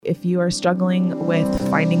if you are struggling with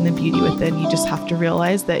finding the beauty within, you just have to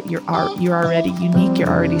realize that you're already unique, you're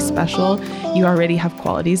already special, you already have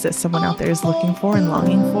qualities that someone out there is looking for and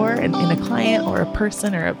longing for in a client or a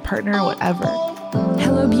person or a partner or whatever.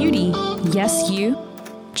 Hello, beauty. Yes, you.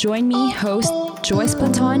 Join me, host Joyce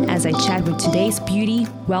Platon, as I chat with today's beauty,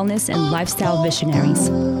 wellness, and lifestyle visionaries.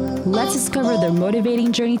 Let's discover their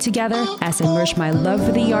motivating journey together as I merge my love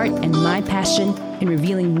for the art and my passion in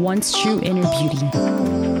revealing one's true inner beauty.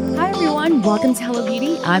 Hi, everyone. Welcome to Hello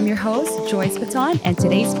Beauty. I'm your host, Joyce Platon, and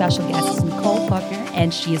today's special guest is Nicole Faulkner,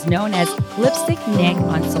 and she is known as Lipstick Nick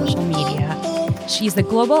on social media. She's the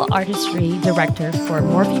global artistry director for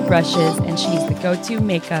Morphe Brushes, and she's the go-to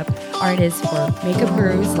makeup artist for makeup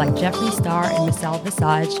gurus like Jeffree Star and Michelle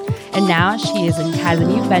Visage. And now she has a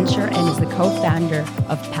new venture and is the co-founder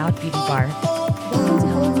of Pout Beauty Bar. Welcome to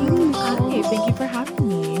Hello Beauty, Nicole. Hi, thank you for having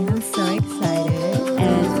me. I'm so excited.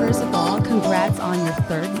 And first of all, congrats on your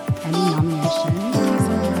third Emmy nomination. Thank you so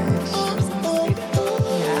much. We're so excited.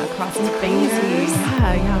 Yeah, crossing fingers.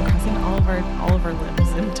 Yeah, I'm crossing all of our limbs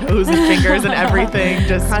and toes and fingers and everything.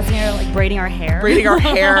 Just crossing our, like braiding our hair,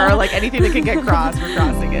 like anything that can get crossed, we're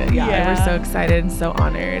crossing it. Yeah, we're so excited and so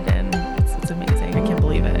honored, and it's amazing. I can't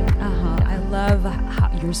believe it. I love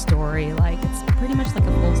your story. Like, it's pretty much like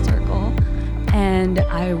a full circle, and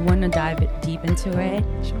I want to dive deep into it.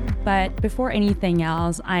 Sure. But before anything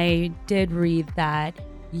else, I did read that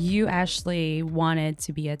you actually wanted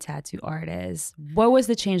to be a tattoo artist. What was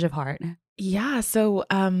the change of heart? Yeah. So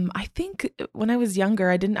I think when I was younger,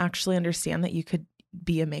 I didn't actually understand that you could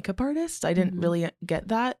be a makeup artist. I didn't really get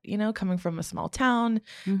that, coming from a small town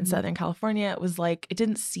in Southern California. It was like, it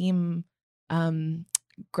didn't seem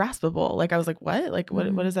graspable. Like I was like, what? Like,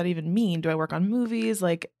 what does that even mean? Do I work on movies?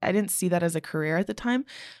 Like, I didn't see that as a career at the time,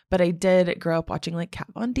 but I did grow up watching like Kat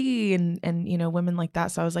Von D and women like that.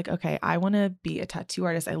 So I was like, okay, I want to be a tattoo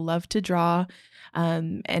artist. I love to draw.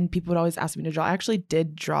 And people would always ask me to draw. I actually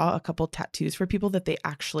did draw a couple tattoos for people that they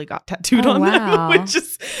actually got tattooed on them, which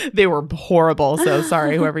is, they were horrible. So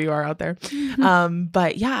sorry, whoever you are out there.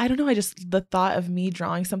 But yeah, I don't know. The thought of me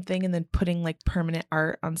drawing something and then putting like permanent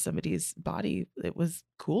art on somebody's body, it was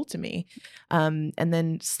cool to me. And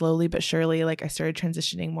then slowly but surely, like I started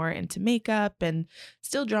transitioning more into makeup and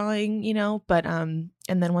still drawing, but, and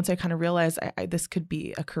then once I kind of realized this could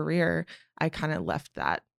be a career, I kind of left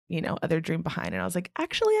that other dream behind. And I was like,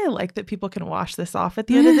 actually, I like that people can wash this off at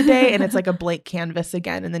the end of the day. And it's like a blank canvas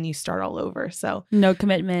again. And then you start all over. So no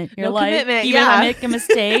commitment. Even if I make a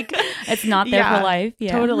mistake, it's not there for life.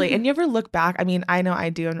 Yeah, totally. And you ever look back? I mean, I know I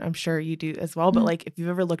do, and I'm sure you do as well. But like, if you've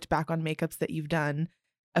ever looked back on makeups that you've done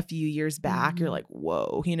a few years back, you're like,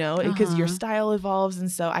 whoa, because your style evolves.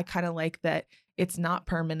 And so I kind of like that it's not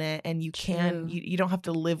permanent, and you don't have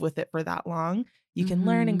to live with it for that long. You can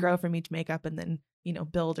learn and grow from each makeup, and then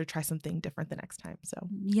build or try something different the next time. So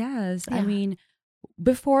yes, yeah. I mean,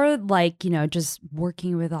 before just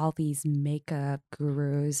working with all these makeup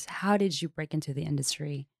gurus, how did you break into the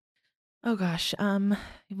industry? Oh gosh.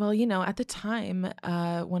 Well, at the time,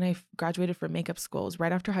 when I graduated from makeup school, it was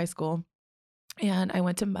right after high school, and I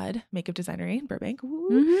went to MUD Makeup Designery in Burbank.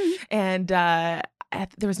 And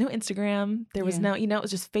there was no Instagram. There was no, it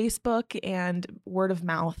was just Facebook and word of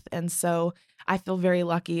mouth. And so I feel very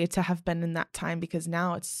lucky to have been in that time, because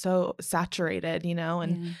now it's so saturated,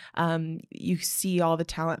 and you see all the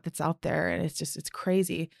talent that's out there, and it's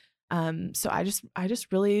crazy. So I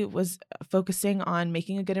just really was focusing on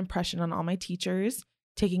making a good impression on all my teachers,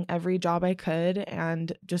 taking every job I could,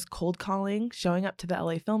 and just cold calling, showing up to the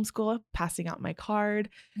LA Film School, passing out my card,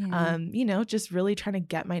 just really trying to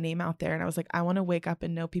get my name out there. And I was like, I want to wake up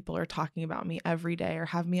and know people are talking about me every day or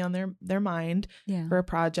have me on their mind for a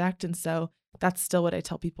project. And so that's still what I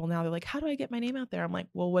tell people now. They're like, how do I get my name out there? I'm like,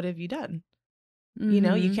 well, what have you done?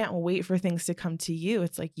 You can't wait for things to come to you.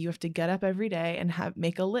 It's like, you have to get up every day and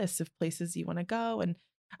make a list of places you want to go. And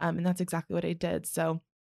that's exactly what I did. So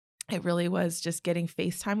it really was just getting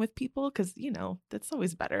FaceTime with people, because, that's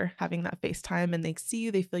always better, having that FaceTime, and they see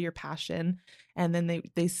you, they feel your passion, and then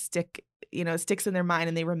they stick, it sticks in their mind,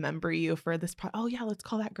 and they remember you for this. Oh yeah, let's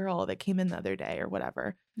call that girl that came in the other day or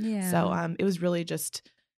whatever. Yeah. So it was really just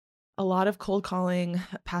a lot of cold calling,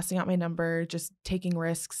 passing out my number, just taking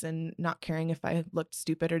risks and not caring if I looked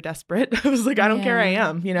stupid or desperate. I was like, I don't care. I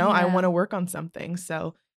am, I want to work on something.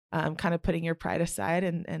 So kind of putting your pride aside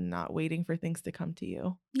and not waiting for things to come to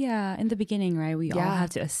you. Yeah. In the beginning, right? We all have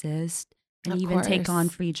to assist and of even course. take on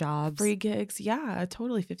free jobs. Free gigs. Yeah,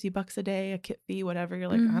 totally. $50 a day, a kit fee, whatever. You're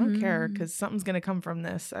like, I don't care, because something's going to come from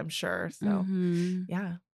this, I'm sure. So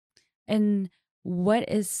yeah. And what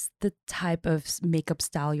is the type of makeup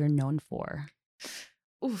style you're known for?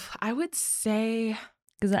 I would say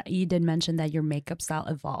Because you did mention that your makeup style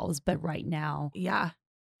evolves, but right now. Yeah.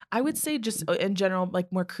 I would say just in general,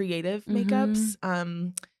 like more creative makeups.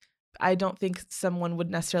 I don't think someone would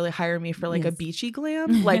necessarily hire me for like a beachy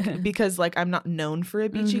glam, like because like I'm not known for a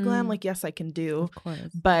beachy glam. Like, yes, I can do, Of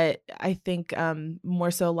course. but I think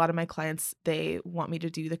more so a lot of my clients, they want me to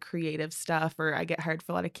do the creative stuff, or I get hired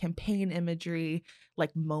for a lot of campaign imagery,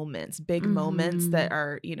 like moments, big moments that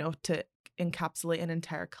are, you know, to encapsulate an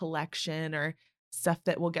entire collection or stuff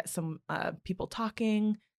that will get some people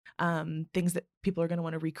talking, things that people are going to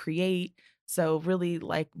want to recreate. So really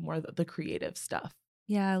like more the creative stuff.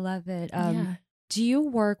 Yeah, I love it. Yeah. Do you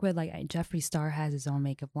work with like Jeffree Star has his own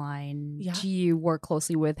makeup line? Yeah. Do you work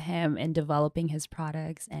closely with him in developing his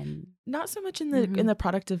products? And not so much in the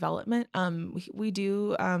product development. We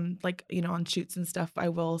do like, you know, on shoots and stuff, I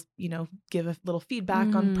will, you know, give a little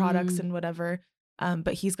feedback on products and whatever.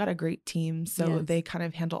 But he's got a great team, so they kind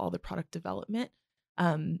of handle all the product development.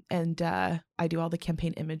 And I do all the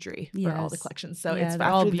campaign imagery for all the collections. So it's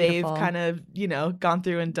after they've kind of, you know, gone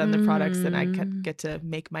through and done the products, and I get to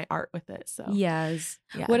make my art with it. So yes.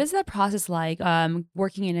 Yeah. What is that process like?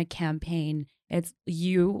 Working in a campaign, do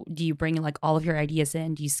you bring like all of your ideas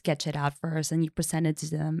in? Do you sketch it out first and you present it to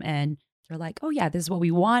them and they're like, oh yeah, this is what we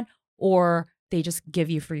want? Or they just give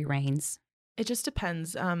you free reins? It just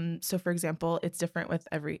depends. So for example, it's different with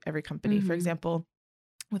every company. For example,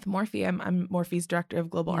 with Morphe, I'm Morphe's director of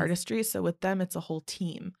global artistry. So with them, it's a whole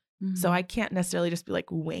team. So I can't necessarily just be like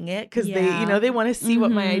wing it, because they, you know, they want to see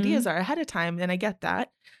what my ideas are ahead of time. And I get that.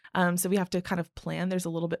 So we have to kind of plan. There's a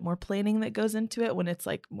little bit more planning that goes into it when it's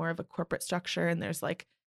like more of a corporate structure, and there's like,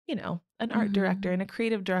 you know, an art director and a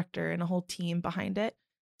creative director and a whole team behind it.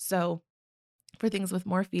 So for things with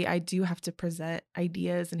Morphe, I do have to present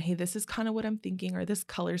ideas and, hey, this is kind of what I'm thinking, or this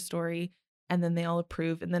color story. And then they all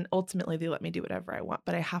approve. And then ultimately they let me do whatever I want.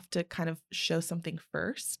 But I have to kind of show something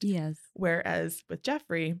first. Yes. Whereas with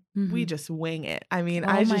Jeffree, we just wing it. I mean,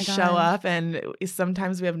 I just show up, and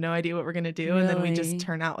sometimes we have no idea what we're going to do. And then we just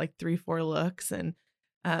turn out like 3-4 looks. And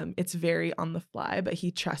it's very on the fly. But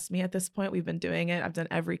he trusts me at this point. We've been doing it. I've done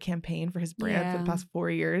every campaign for his brand for the past 4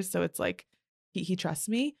 years. So it's like he trusts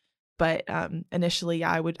me. But initially,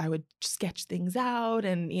 I would sketch things out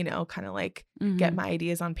and, you know, kind of like get my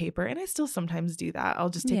ideas on paper. And I still sometimes do that. I'll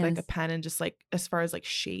just take like a pen and just like, as far as like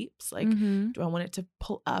shapes, like, do I want it to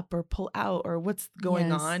pull up or pull out, or what's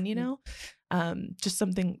going on, you know? Just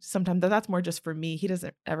something, sometimes that's more just for me. He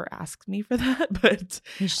doesn't ever ask me for that, but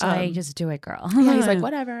he's like, just do it, girl. Yeah, he's like,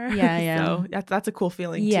 whatever. Yeah. So that's a cool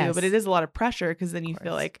feeling too. But it is a lot of pressure, because then you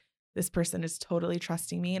feel like this person is totally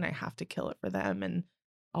trusting me and I have to kill it for them. And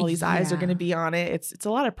all these eyes are going to be on it. It's a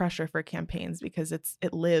lot of pressure for campaigns, because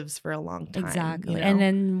it lives for a long time. Exactly. You know? And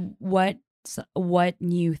then what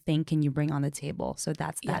new thing can you bring on the table? So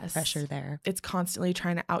that's that pressure there. It's constantly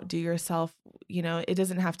trying to outdo yourself. You know, it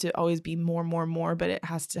doesn't have to always be more, but it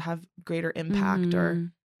has to have greater impact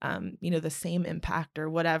or, you know, the same impact or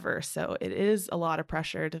whatever. So it is a lot of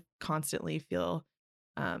pressure to constantly feel,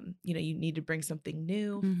 you know, you need to bring something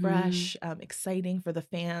new, fresh, exciting for the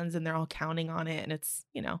fans, and they're all counting on it. And it's,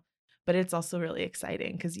 you know, but it's also really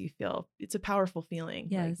exciting, because you feel it's a powerful feeling.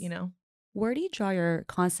 Yes. Like, you know, where do you draw your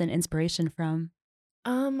constant inspiration from?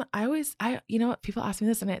 You know what, people ask me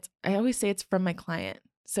this, and I always say it's from my client.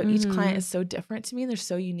 So each client is so different to me, and they're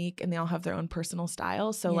so unique, and they all have their own personal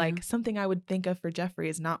style. So like something I would think of for Jeffree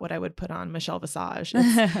is not what I would put on Michelle Visage.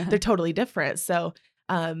 They're totally different. So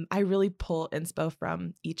I really pull inspo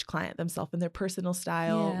from each client themselves and their personal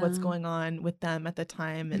style, what's going on with them at the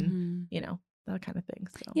time, and you know, that kind of thing.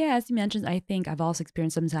 So yeah, as you mentioned, I think I've also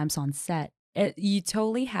experienced sometimes on set. You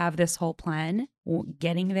totally have this whole plan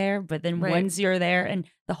getting there, but then once you're there and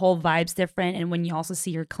the whole vibe's different, and when you also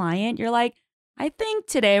see your client, you're like, I think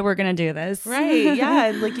today we're gonna do this. Right. Yeah.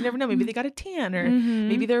 And like, you never know. Maybe they got a tan, or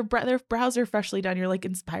maybe their brows are freshly done. You're like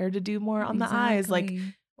inspired to do more on the eyes, like,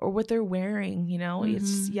 or what they're wearing, you know.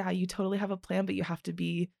 It's just, you totally have a plan, but you have to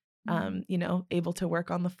be, you know, able to work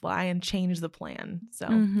on the fly and change the plan. So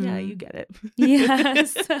yeah, you get it.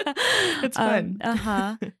 Yes. It's fun.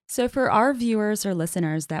 So for our viewers or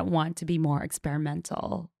listeners that want to be more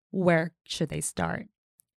experimental, where should they start?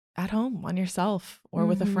 At home, on yourself, or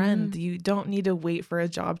with a friend. You don't need to wait for a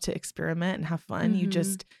job to experiment and have fun. You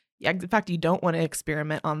just, in fact, you don't want to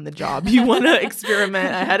experiment on the job. You want to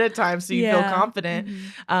experiment ahead of time, so you feel confident.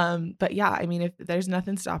 But yeah, I mean, if there's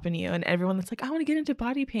nothing stopping you, and everyone that's like, I want to get into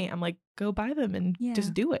body paint, I'm like, go buy them and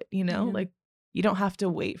just do it. You know, like, you don't have to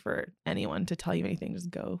wait for anyone to tell you anything.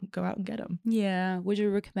 Just go out and get them. Yeah. Would you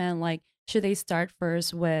recommend, like, should they start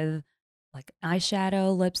first with like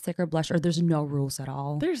eyeshadow, lipstick, or blush, or there's no rules at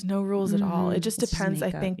all? There's no rules at all. It just It's just depends, I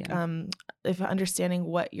makeup, think, yeah. if understanding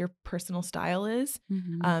what your personal style is,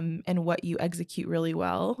 and what you execute really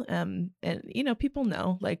well. And, you know, people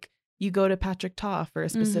know, like, you go to Patrick Ta for a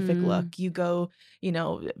specific look. You go, you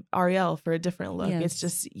know, Ariel for a different look. It's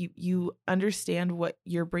just you understand what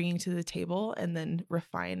you're bringing to the table, and then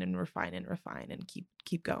refine and refine and refine and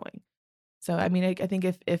keep going. So, I mean, I think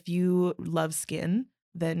if you love skin,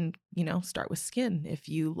 then, you know, start with skin. If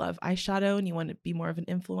you love eyeshadow and you want to be more of an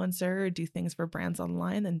influencer or do things for brands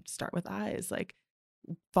online, then start with eyes. Like,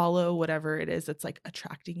 follow whatever it is that's like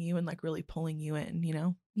attracting you and like really pulling you in, you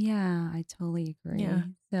know? Yeah, I totally agree. Yeah.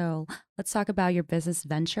 So let's talk about your business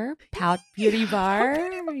venture, Pout Beauty Bar.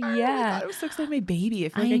 Oh my Yeah. God, I'm so excited. My baby. I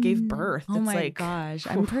feel like I gave birth. Oh It's my like, gosh.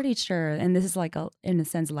 I'm pretty sure. And this is like in a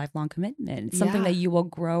sense, a lifelong commitment. It's something that you will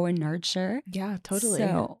grow and nurture. yeah, totally.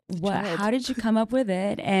 So child. how did you come up with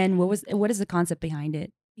it? And what is the concept behind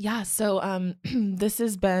it? Yeah. So this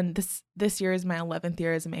has been this year is my 11th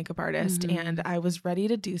year as a makeup artist, and I was ready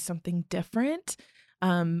to do something different.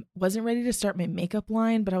 Wasn't ready to start my makeup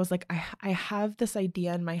line, but I was like, I have this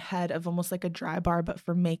idea in my head of almost like a dry bar, but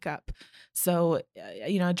for makeup. So,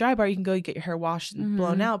 you know, a dry bar, you can go, you get your hair washed and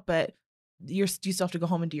blown out, but you still have to go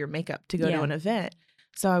home and do your makeup to go to an event.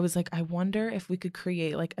 So I was like, I wonder if we could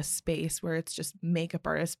create like a space where it's just makeup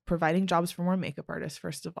artists providing jobs for more makeup artists,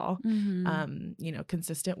 first of all. You know,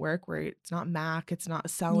 consistent work where it's not MAC, it's not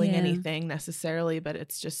selling anything necessarily, but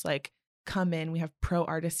it's just like, come in. We have pro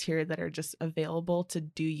artists here that are just available to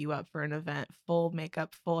do you up for an event, full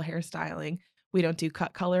makeup, full hairstyling. We don't do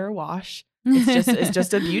cut, color, or wash. It's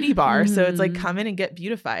just a beauty bar. So it's like, come in and get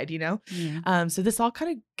beautified, you know? Yeah. So this all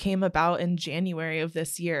kind of came about in January of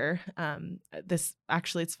this year.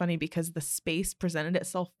 It's funny because the space presented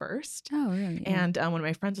itself first. Oh, really? And one of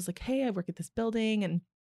my friends was like, hey, I work at this building and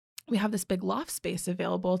we have this big loft space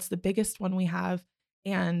available. It's the biggest one we have.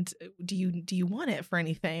 And do you want it for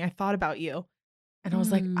anything? I thought about you. And I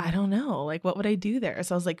was like, I don't know. Like, what would I do there?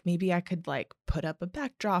 So I was like, maybe I could like put up a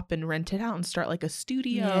backdrop and rent it out and start like a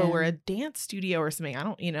studio or a dance studio or something. I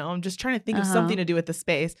don't, you know, I'm just trying to think of something to do with the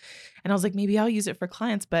space. And I was like, maybe I'll use it for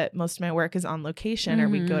clients, but most of my work is on location or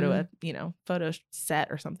we go to a, you know, photo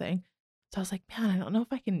set or something. So I was like, man, I don't know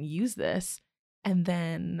if I can use this. And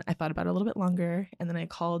then I thought about it a little bit longer. And then I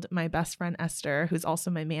called my best friend, Esther, who's also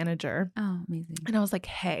my manager. Oh, amazing. And I was like,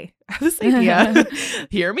 hey, I have this idea.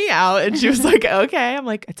 Hear me out. And she was like, okay. I'm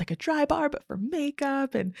like, it's like a dry bar, but for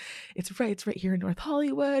makeup. And it's right here in North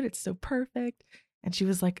Hollywood. It's so perfect. And she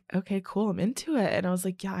was like, okay, cool. I'm into it. And I was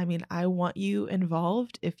like, yeah, I mean, I want you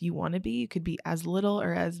involved. If you want to be, you could be as little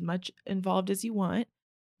or as much involved as you want.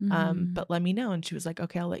 But let me know. And she was like,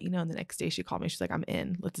 okay, I'll let you know. And the next day she called me. She's like, I'm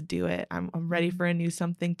in, let's do it. I'm ready for a new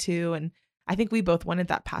something too. And I think we both wanted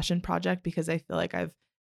that passion project because I feel like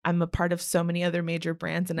I'm a part of so many other major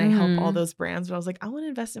brands and I help all those brands. But I was like, I want to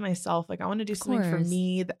invest in myself. Like I want to do something for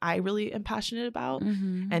me that I really am passionate about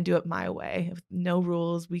and do it my way. With no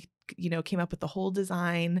rules. We, you know, came up with the whole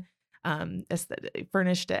design,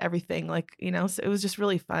 furnished everything, like, you know, so it was just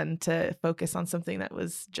really fun to focus on something that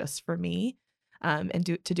was just for me. And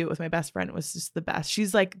do it with my best friend. It was just the best.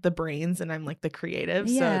 She's like the brains and I'm like the creative.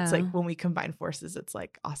 So it's like when we combine forces, it's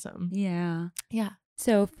like awesome. Yeah. Yeah.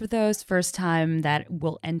 So for those first time that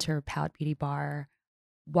will enter Pout Beauty Bar,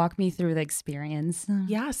 walk me through the experience.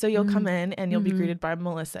 Yeah. So you'll come in and you'll be greeted by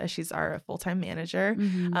Melissa. She's our full-time manager,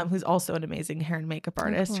 who's also an amazing hair and makeup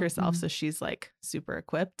artist herself. So she's like super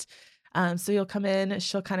equipped. So you'll come in,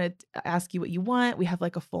 she'll kind of ask you what you want. We have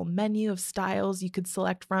like a full menu of styles you could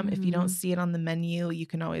select from. If you don't see it on the menu, you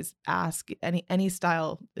can always ask. Any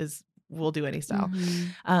style we'll do any style.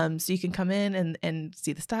 So you can come in and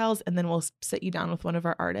see the styles, and then we'll sit you down with one of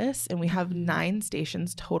our artists. And we have 9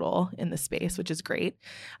 stations total in the space, which is great.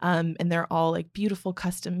 And they're all like beautiful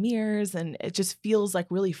custom mirrors, and it just feels like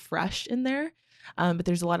really fresh in there. But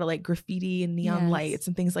there's a lot of like graffiti and neon lights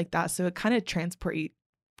and things like that. So it kind of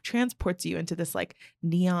transports you into this like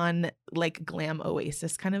neon, like glam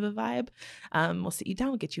oasis kind of a vibe. We'll sit you down,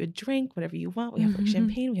 we'll get you a drink, whatever you want. We have like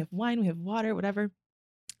champagne, we have wine, we have water, whatever.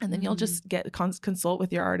 And then you'll just get consult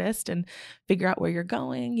with your artist and figure out where you're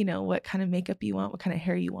going, you know, what kind of makeup you want, what kind of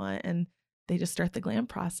hair you want. And they just start the glam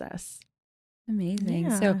process. Amazing.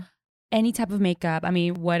 Yeah. So any type of makeup, I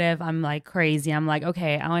mean, what if I'm like crazy? I'm like,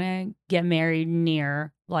 okay, I want to get married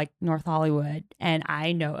near like North Hollywood and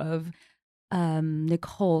I know of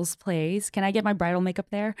Nicole's place. Can I get my bridal makeup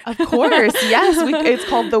there? Of course. Yes. It's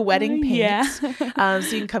called the wedding paint. Yeah.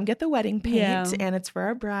 So you can come get the wedding paint, Yeah. and it's for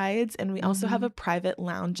our brides. And we also have a private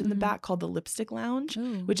lounge in the back called the Lipstick Lounge,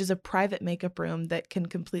 Ooh. which is a private makeup room that can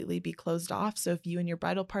completely be closed off. So if you and your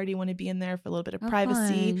bridal party want to be in there for a little bit of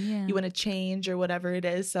privacy, fun. Yeah. you want to change or whatever it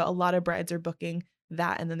is. So a lot of brides are booking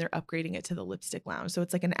that, and then they're upgrading it to the Lipstick Lounge. So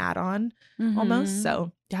it's like an add-on almost.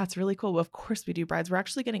 So yeah, it's really cool. Well, of course we do brides. We're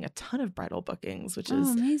actually getting a ton of bridal bookings, which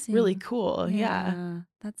is amazing. really cool. Yeah.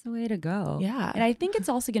 That's the way to go. Yeah. And I think it's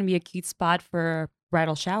also going to be a cute spot for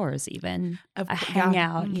bridal showers, even a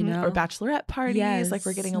hangout, you know, or bachelorette parties. Like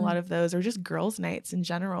we're getting a lot of those, or just girls' nights in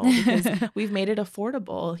general, because we've made it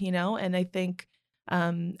affordable, you know. And I think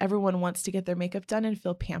everyone wants to get their makeup done and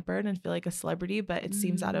feel pampered and feel like a celebrity, but it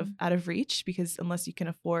seems out of reach, because unless you can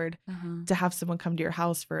afford to have someone come to your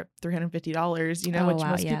house for $350, you know, which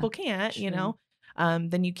most people can't, you know,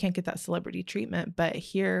 then you can't get that celebrity treatment. But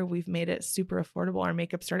here we've made it super affordable. Our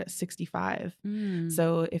makeup start at $65.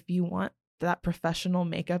 So if you want that professional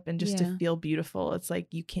makeup and just to feel beautiful, it's like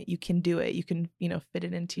you can do it. You can, you know, fit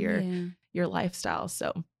it into your lifestyle.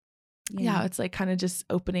 So yeah, it's like kind of just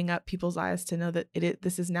opening up people's eyes to know that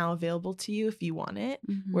this is now available to you if you want it.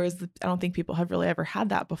 Whereas I don't think people have really ever had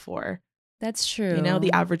that before. That's true. You know,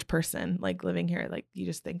 the average person like living here, like you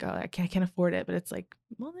just think, oh, I can't afford it. But it's like,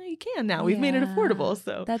 well, no, you can now. We've made it affordable.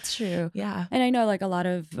 So that's true. Yeah. And I know like a lot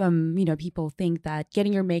of, you know, people think that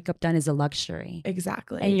getting your makeup done is a luxury.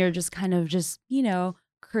 Exactly. And you're just kind of just, you know,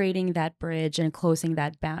 creating that bridge and closing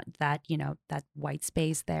that you know, that white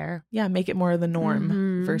space there. Yeah, make it more of the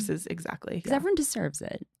norm versus exactly. Because everyone deserves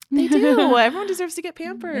it. They do. Everyone deserves to get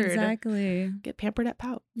pampered. Exactly. Get pampered at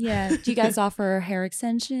Pout. Yeah. Do you guys offer hair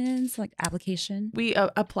extensions, like application? We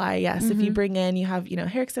apply, yes. If you bring in, you have, you know,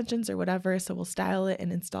 hair extensions or whatever. So we'll style it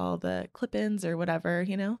and install the clip-ins or whatever,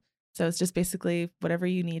 you know. So it's just basically whatever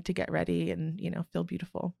you need to get ready and, you know, feel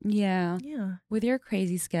beautiful. Yeah. Yeah. With your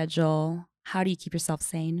crazy schedule, how do you keep yourself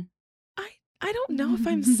sane? I don't know if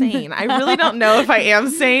I'm sane. I really don't know if I am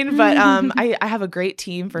sane, but I have a great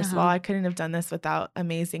team. First of all, I couldn't have done this without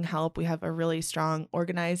amazing help. We have a really strong,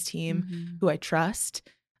 organized team who I trust.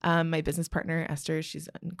 My business partner, Esther, she's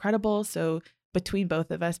incredible. So between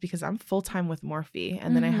both of us, because I'm full-time with Morphe,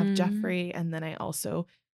 and then I have Jeffrey, and then I also,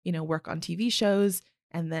 you know, work on TV shows,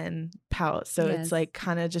 and then Pout. So it's like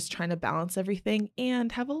kind of just trying to balance everything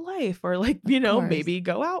and have a life, or like, you know, maybe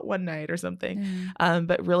go out one night or something.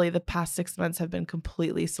 But really the past 6 months have been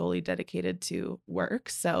completely solely dedicated to work.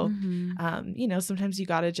 So, you know, sometimes you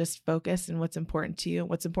got to just focus on what's important to you.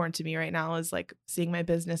 What's important to me right now is like seeing my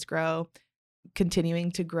business grow,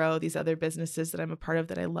 continuing to grow these other businesses that I'm a part of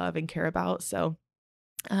that I love and care about. So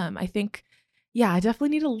I think, yeah, I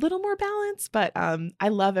definitely need a little more balance, but I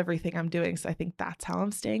love everything I'm doing. So I think that's how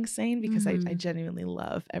I'm staying sane, because I genuinely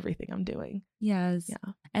love everything I'm doing. Yes.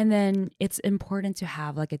 Yeah. And then it's important to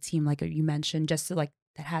have like a team, like you mentioned, just to like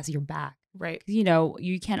that has your back. Right. You know,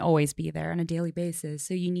 you can't always be there on a daily basis.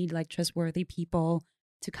 So you need like trustworthy people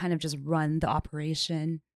to kind of just run the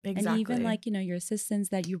operation. Exactly. And even like, you know, your assistants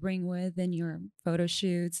that you bring with and your photo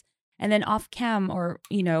shoots. And then off cam, or,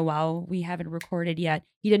 you know, while we haven't recorded yet,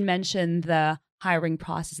 you didn't mention the hiring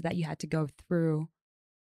process that you had to go through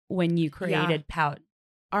when you created Pout.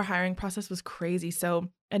 Our hiring process was crazy. So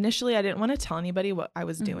initially I didn't want to tell anybody what I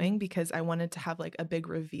was doing, because I wanted to have like a big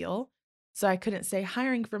reveal. So I couldn't say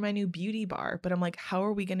hiring for my new beauty bar, but I'm like, how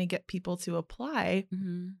are we going to get people to apply?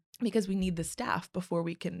 Because we need the staff before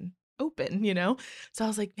we can open, you know? So I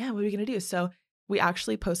was like, man, what are we going to do? So we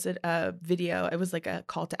actually posted a video. It was like a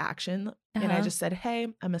call to action. And I just said, hey,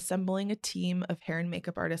 I'm assembling a team of hair and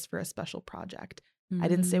makeup artists for a special project. I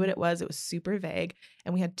didn't say what it was. It was super vague.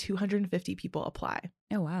 And we had 250 people apply.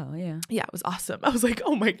 Oh, wow. Yeah. Yeah, it was awesome. I was like,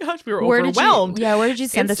 oh my gosh, we were overwhelmed. Where did you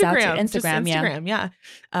send this out to? Instagram, yeah.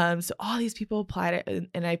 So all these people applied,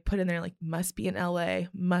 and I put in there like, must be in LA,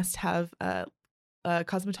 must have a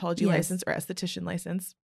cosmetology license or esthetician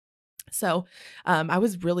license. So I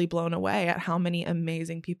was really blown away at how many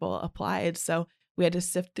amazing people applied. So we had to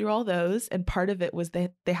sift through all those. And part of it was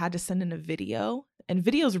that they had to send in a video. And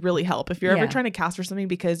videos really help if you're ever trying to cast for something,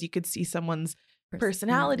 because you could see someone's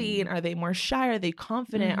personality, and are they more shy? Are they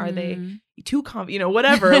confident? Are they too confident? You know,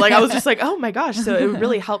 whatever. Like I was just like, oh my gosh. So it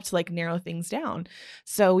really helped to like narrow things down.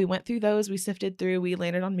 So we went through those, we sifted through, we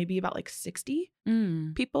landed on maybe about like 60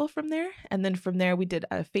 people from there. And then from there we did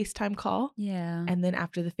a FaceTime call. Yeah. And then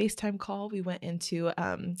after the FaceTime call, we went into,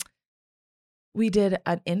 we did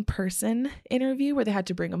an in-person interview where they had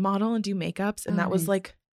to bring a model and do makeups. And that was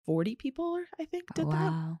like 40 people, I think, did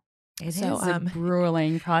that. It So, is a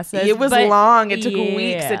grueling process. It was but long. It took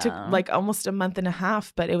weeks. It took yeah. like almost a month and a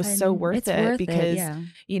half, but it was so worth It's it worth because, yeah.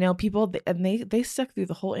 you know, people, and they stuck through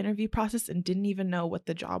the whole interview process and didn't even know what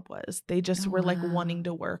the job was. They just were like wanting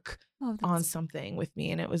to work on something with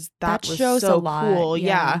me. And it was, that was shows so a lot. cool.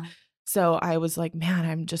 Yeah. So I was like,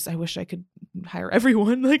 man, I wish I could hire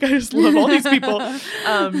everyone. Like, I just love all these people.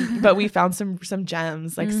 But we found some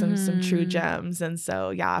gems, like some true gems. And so,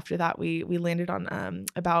 yeah, after that, we landed on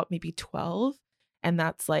about maybe 12. And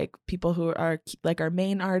that's like people who are like our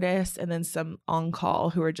main artists, and then some on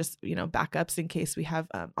call who are just, you know, backups in case we have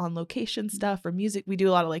on location stuff or music. We do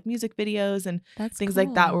a lot of like music videos and things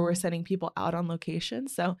like that where we're sending people out on location.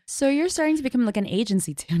 So you're starting to become like an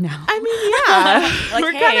agency too now. I mean, yeah, like,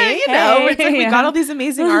 we're kind of, you know, it's like we got all these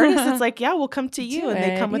amazing artists. It's like, yeah, we'll come to you, and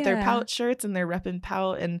they come with their Pout shirts and they're repping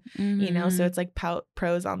Pout, and you know, so it's like Pout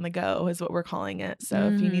Pros on the go is what we're calling it. So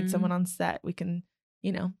if you need someone on set, we can,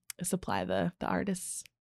 you know, supply the artists.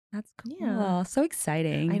 That's cool. Yeah. So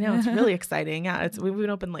exciting. I know, it's really exciting. Yeah, we've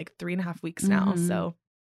been open like 3.5 weeks now, so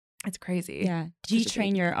it's crazy. Yeah. Do you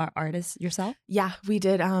train your artists yourself? Yeah, we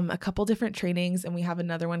did a couple different trainings, and we have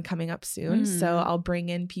another one coming up soon. So I'll bring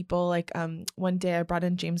in people like one day I brought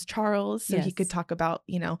in James Charles so he could talk about,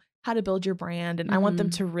 you know, how to build your brand, and I want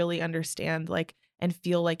them to really understand like and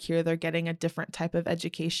feel like here they're getting a different type of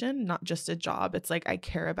education, not just a job. It's like I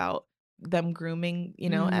care about them grooming,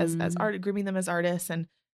 you know, as grooming them as artists, and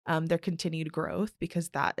their continued growth, because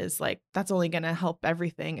that is like, that's only going to help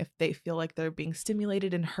everything if they feel like they're being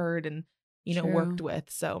stimulated and heard and, you know, worked with.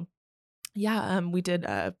 So yeah, we did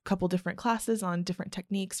a couple different classes on different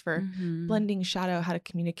techniques for blending, shadow, how to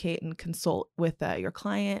communicate and consult with your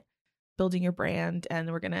client, building your brand.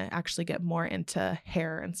 And we're going to actually get more into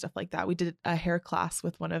hair and stuff like that. We did a hair class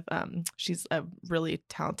with one of, she's a really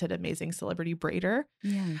talented, amazing celebrity braider.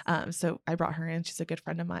 Yes. So I brought her in. She's a good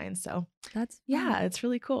friend of mine. So that's, yeah, it's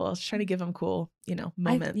really cool. I was trying to give them cool, you know,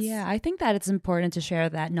 moments. I think that it's important to share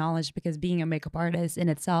that knowledge, because being a makeup artist in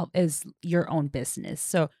itself is your own business.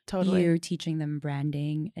 So you teaching them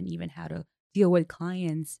branding and even how to deal with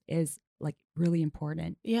clients is like really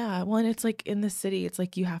important. Yeah. Well, and it's like in the city, it's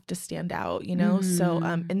like you have to stand out, you know? So,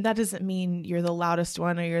 and that doesn't mean you're the loudest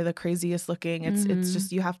one or you're the craziest looking. It's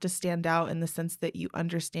just, you have to stand out in the sense that you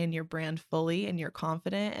understand your brand fully and you're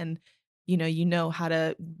confident, and, you know how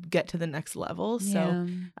to get to the next level. So,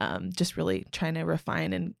 just really trying to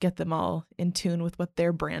refine and get them all in tune with what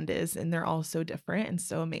their brand is. And they're all so different and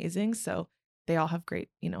so amazing. So they all have great,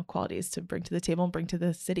 you know, qualities to bring to the table and bring to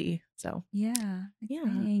the city. So yeah.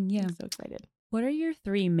 I'm so excited. What are your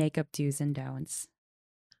 3 makeup do's and don'ts?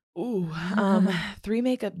 Ooh, 3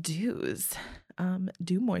 makeup do's.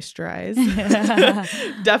 Do moisturize.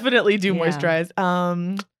 Definitely do moisturize.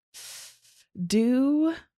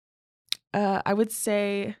 I would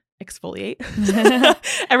say exfoliate.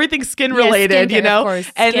 Everything's skin related, you know,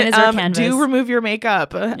 and do remove your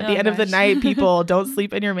makeup at the end of the night. People, don't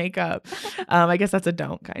sleep in your makeup. I guess that's a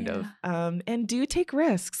don't kind of. And do take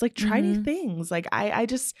risks, like try new things. Like I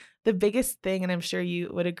just, the biggest thing, and I'm sure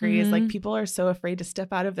you would agree, is like people are so afraid to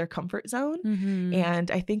step out of their comfort zone.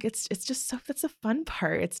 And I think it's just so, that's the fun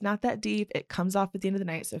part. It's not that deep. It comes off at the end of the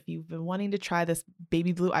night. So if you've been wanting to try this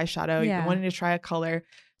baby blue eyeshadow, you've been wanting to try a color,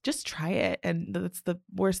 just try it. And that's the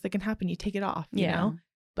worst that can happen. You take it off, you know?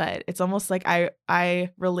 But it's almost like I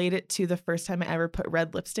relate it to the first time I ever put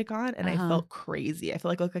red lipstick on, and I felt crazy. I feel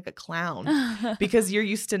like I look like a clown because you're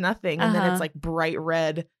used to nothing. And then it's like bright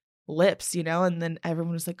red lips, you know? And then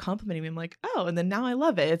everyone was like complimenting me. I'm like, oh, and then now I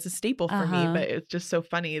love it. It's a staple for me. But it's just so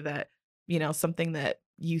funny that, you know, something that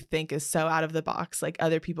you think is so out of the box, like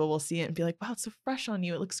other people will see it and be like, wow, it's so fresh on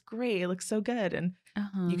you. It looks great. It looks so good. And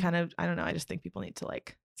you kind of, I don't know. I just think people need to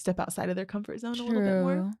like step outside of their comfort zone a little bit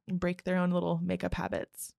more and break their own little makeup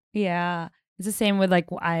habits. Yeah. It's the same with like,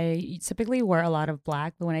 I typically wear a lot of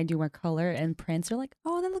black, but when I do wear color and prints, they're like,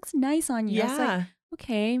 oh, that looks nice on you. Yeah. Like,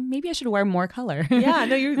 okay, maybe I should wear more color. Yeah,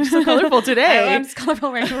 no, you're so colorful today. I'm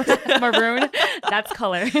colorful wearing maroon. That's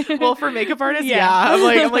color. Well, for makeup artists,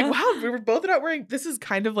 I'm like, wow, we were both not wearing, this is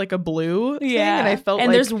kind of like a blue thing. And I felt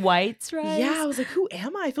and there's whites, right? Yeah, I was like, who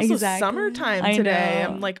am I? I feel so summertime today.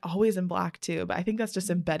 I'm like always in black too, but I think that's just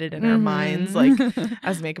embedded in our minds. Like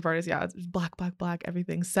as makeup artists, it's black, black, black,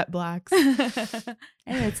 everything, set blacks.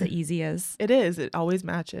 And it's the easiest. It is. It always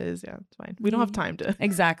matches. Yeah, it's fine. We don't have time to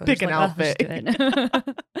pick an outfit. I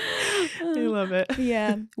love it.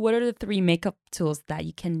 Yeah. What are the 3 makeup tools that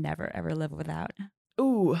you can never, ever live without?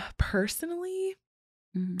 Ooh, personally,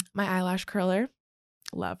 my eyelash curler.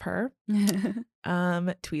 Love her.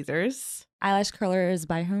 Tweezers. Eyelash curler is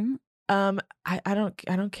by whom? I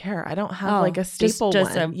don't care. I don't have like a just staple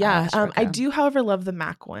one. Yeah. eyelash, I okay. do, however, love the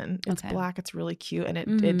MAC one. It's Okay. black. It's really cute, and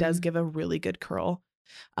it does give a really good curl.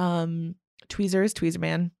 Tweezers,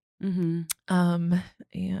 Tweezerman.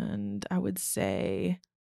 And I would say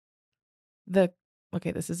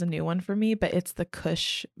this is a new one for me, but it's the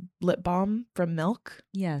Kush lip balm from Milk.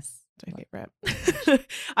 Yes. It's my favorite.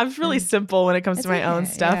 I'm really simple when it comes to my own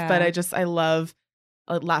stuff, but I love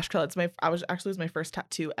a lash curler. It was my first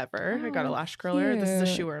tattoo ever. I got a lash curler. This is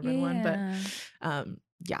a Schuerman one, but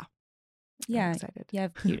yeah. I'm excited. You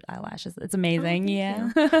have cute eyelashes. It's amazing.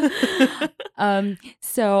 You.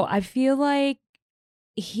 So I feel like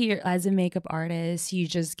here as a makeup artist, you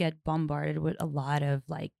just get bombarded with a lot of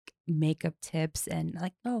like makeup tips and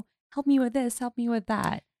like, oh, help me with this, help me with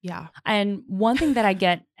that. Yeah. And one thing that I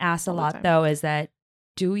get asked a All the lot time. though is that,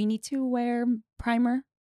 do we need to wear primer?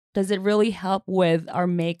 Does it really help with our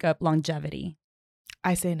makeup longevity?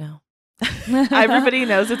 I say no. Everybody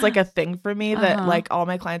knows it's like a thing for me that like all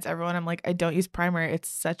my clients, everyone, I'm like, I don't use primer.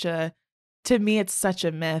 To me, it's such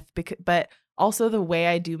a myth but also the way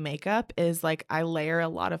I do makeup is like I layer a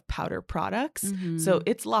lot of powder products. So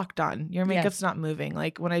it's locked on. Your makeup's not moving.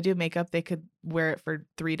 Like when I do makeup, they could wear it for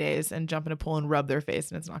 3 days and jump in a pool and rub their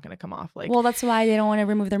face and it's not going to come off. Like, well, that's why they don't want to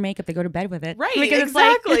remove their makeup. They go to bed with it. Right. Because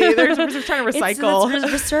exactly. They're trying to recycle.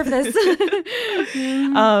 Let's reserve this.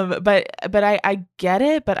 But I get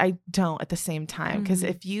it, but I don't at the same time. Because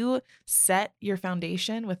if you set your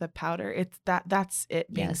foundation with a powder, that's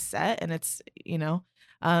it being set, and it's,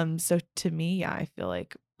 so to me, I feel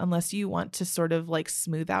like unless you want to sort of like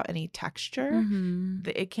smooth out any texture,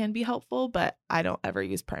 it can be helpful, but I don't ever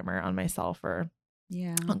use primer on myself or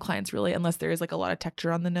on clients really, unless there is like a lot of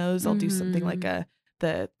texture on the nose. I'll do something like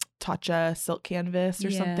the Tatcha silk canvas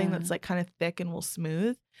or something that's like kind of thick and will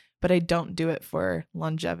smooth, but I don't do it for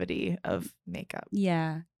longevity of makeup.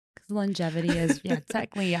 Yeah. Because longevity is,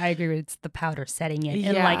 technically I agree with it's the powder setting it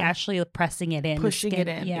and like actually pressing it in. Pushing it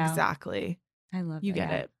in. Yeah. Exactly. I love you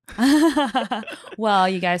get it. Well,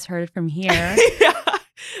 you guys heard it from here.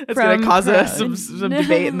 It's going to cause some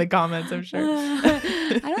debate in the comments, I'm sure.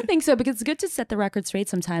 I don't think so, because it's good to set the record straight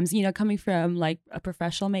sometimes. Coming from like a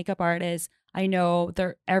professional makeup artist, I know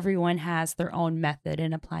everyone has their own method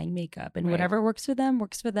in applying makeup, and whatever works for them,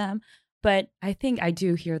 works for them. But I think I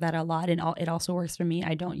do hear that a lot, and it also works for me.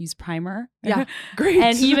 I don't use primer. Yeah, great.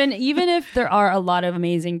 And even if there are a lot of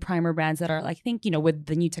amazing primer brands that are like, I think, with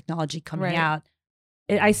the new technology coming out,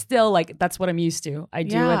 I still like, that's what I'm used to. I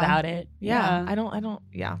do without it. Yeah.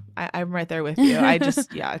 I'm right there with you. I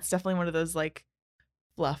just, it's definitely one of those like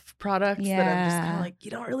fluff products that I'm just kind of like,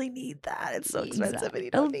 you don't really need that. It's so expensive and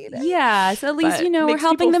you don't need it. Yeah. So at least, we're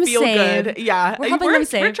helping them save. Good. Yeah. We're helping them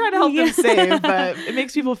save. We're trying to help them save, but it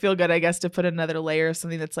makes people feel good, I guess, to put another layer of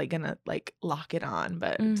something that's like going to like lock it on,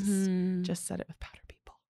 but just set it with powder,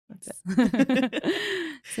 people. That's it.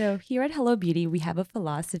 So here at Hello Beauty, we have a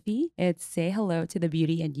philosophy. It's say hello to the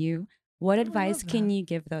beauty in you. What advice can you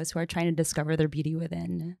give those who are trying to discover their beauty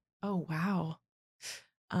within? Oh, wow.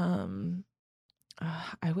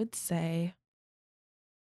 I would say,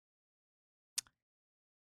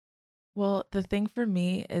 well, the thing for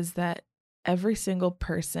me is that every single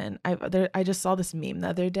person, I just saw this meme the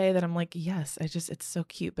other day that I'm like, yes, it's so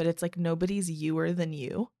cute, but it's like nobody's youer than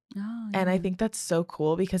you. Oh, and I think that's so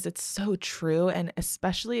cool because it's so true. And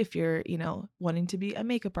especially if you're, wanting to be a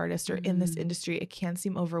makeup artist or in this industry, it can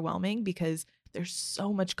seem overwhelming because there's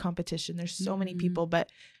so much competition. There's so many people,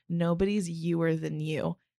 but nobody's youer than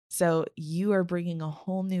you. So you are bringing a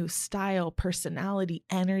whole new style, personality,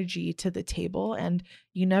 energy to the table. And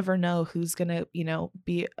you never know who's going to,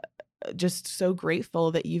 be just so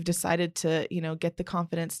grateful that you've decided to, get the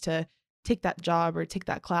confidence to take that job or take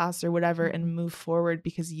that class or whatever and move forward,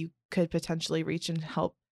 because you could potentially reach and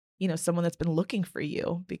help, someone that's been looking for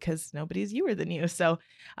you, because nobody's youer than you. So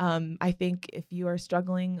I think if you are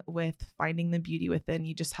struggling with finding the beauty within,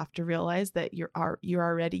 you just have to realize that you're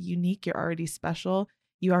already unique. You're already special.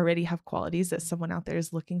 You already have qualities that someone out there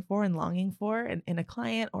is looking for and longing for in a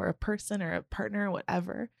client or a person or a partner or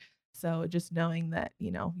whatever. So just knowing that,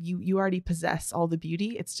 you already possess all the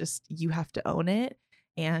beauty. It's just, you have to own it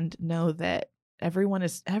and know that everyone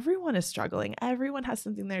is struggling. Everyone has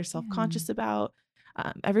something they're self-conscious about.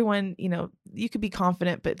 Everyone, you could be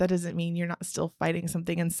confident, but that doesn't mean you're not still fighting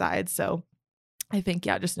something inside. So I think,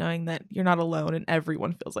 just knowing that you're not alone and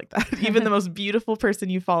everyone feels like that. Even the most beautiful person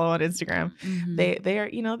you follow on Instagram, they are,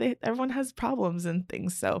 everyone has problems and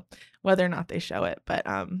things. So whether or not they show it, but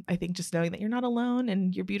I think just knowing that you're not alone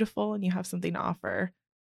and you're beautiful and you have something to offer.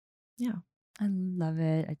 Yeah. I love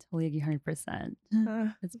it. I totally agree 100%.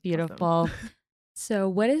 It's beautiful. Awesome. So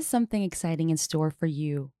what is something exciting in store for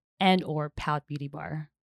you and or Pout Beauty Bar?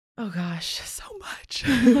 Oh gosh, so much. So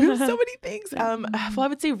many things. Well, I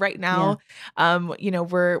would say right now,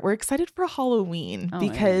 we're excited for Halloween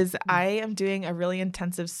because I am doing a really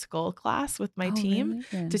intensive skull class with my team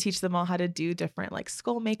to teach them all how to do different like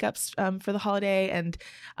skull makeups for the holiday and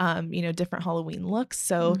different Halloween looks.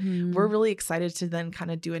 So we're really excited to then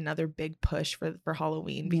kind of do another big push for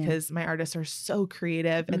Halloween because my artists are so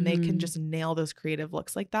creative and they can just nail those creative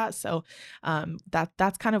looks like that. So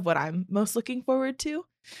that's kind of what I'm most looking forward to.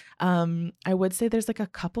 I would say there's like a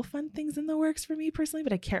couple fun things in the works for me personally,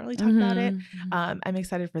 but I can't really talk about it. I'm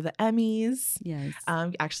excited for the Emmys. Yes.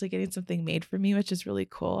 Actually getting something made for me, which is really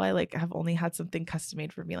cool. I like have only had something custom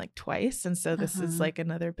made for me like twice. And so this is like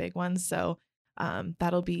another big one. So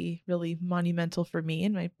that'll be really monumental for me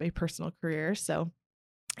in my personal career. So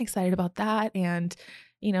excited about that. And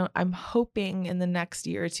I'm hoping in the next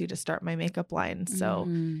year or two to start my makeup line. So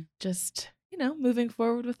just moving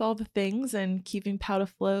forward with all the things and keeping Pout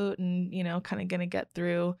afloat and, kind of going to get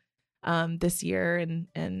through this year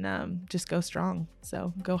and just go strong.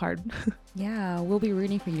 So go hard. Yeah, we'll be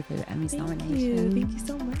rooting for you for the Emmys nomination. Thank you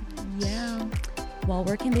so much. Yeah. Well,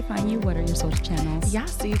 where can they find you? What are your social channels? Yeah,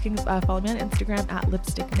 so you can follow me on Instagram at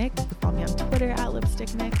LipstickNick. You can follow me on Twitter at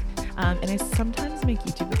LipstickNick. And I sometimes make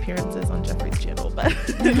YouTube appearances on Jeffrey's channel, but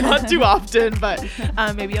not too often. But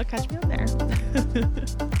maybe you'll catch me on there.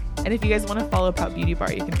 And if you guys want to follow Pout Beauty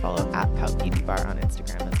Bar, you can follow at Pout Beauty Bar on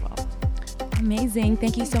Instagram as well. Amazing.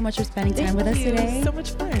 Thank you so much for spending time with us today. So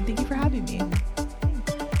much fun. Thank you for having me.